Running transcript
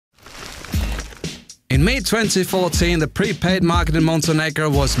In mid-2014, the prepaid market in Montenegro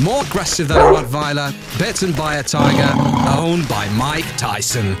was more aggressive than a Rottweiler, bitten by a tiger, owned by Mike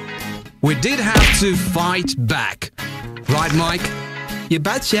Tyson. We did have to fight back. Right, Mike? You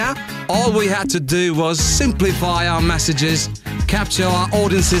betcha. All we had to do was simplify our messages, capture our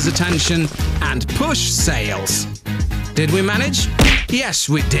audience's attention, and push sales. Did we manage? Yes,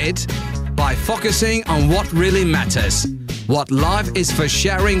 we did. By focusing on what really matters, what life is for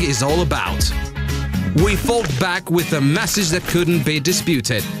sharing is all about. We fought back with a message that couldn't be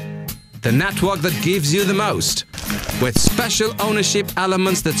disputed. The network that gives you the most, with special ownership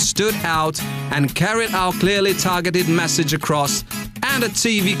elements that stood out and carried our clearly targeted message across, and a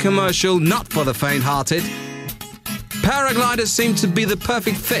TV commercial not for the faint-hearted. Paraglider seemed to be the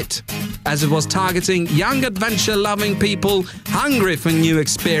perfect fit, as it was targeting young adventure-loving people hungry for new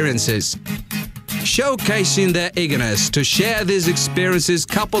experiences. Showcasing their eagerness to share these experiences,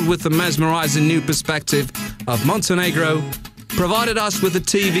 coupled with the mesmerizing new perspective of Montenegro, provided us with a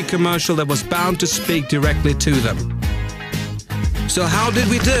TV commercial that was bound to speak directly to them. So how did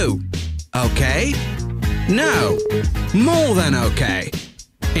we do? Okay? No, more than okay.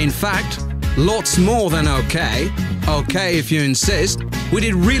 In fact, lots more than okay. Okay, if you insist. We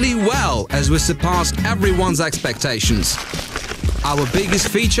did really well as we surpassed everyone's expectations. Our biggest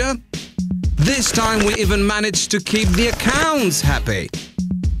feature? This time we even managed to keep the accounts happy.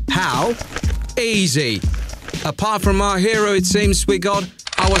 How? Easy. Apart from our hero, it seems we got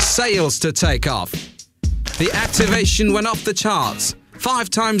our sales to take off. The activation went off the charts, 5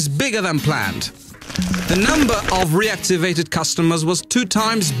 times bigger than planned. The number of reactivated customers was 2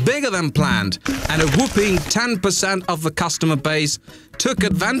 times bigger than planned, and a whopping 10% of the customer base took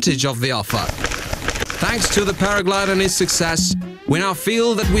advantage of the offer. Thanks to the paraglider and its success, we now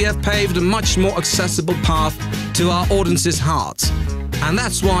feel that we have paved a much more accessible path to our audience's hearts. And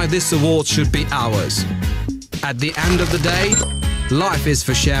that's why this award should be ours. At the end of the day, life is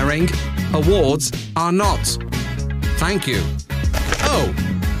for sharing, awards are not. Thank you. Oh,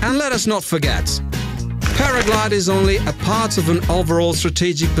 and let us not forget, Paraglide is only a part of an overall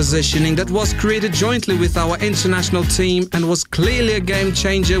strategic positioning that was created jointly with our international team and was clearly a game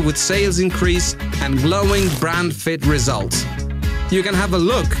changer with sales increase and glowing brand fit results. You can have a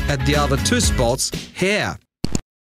look at the other 2 spots here.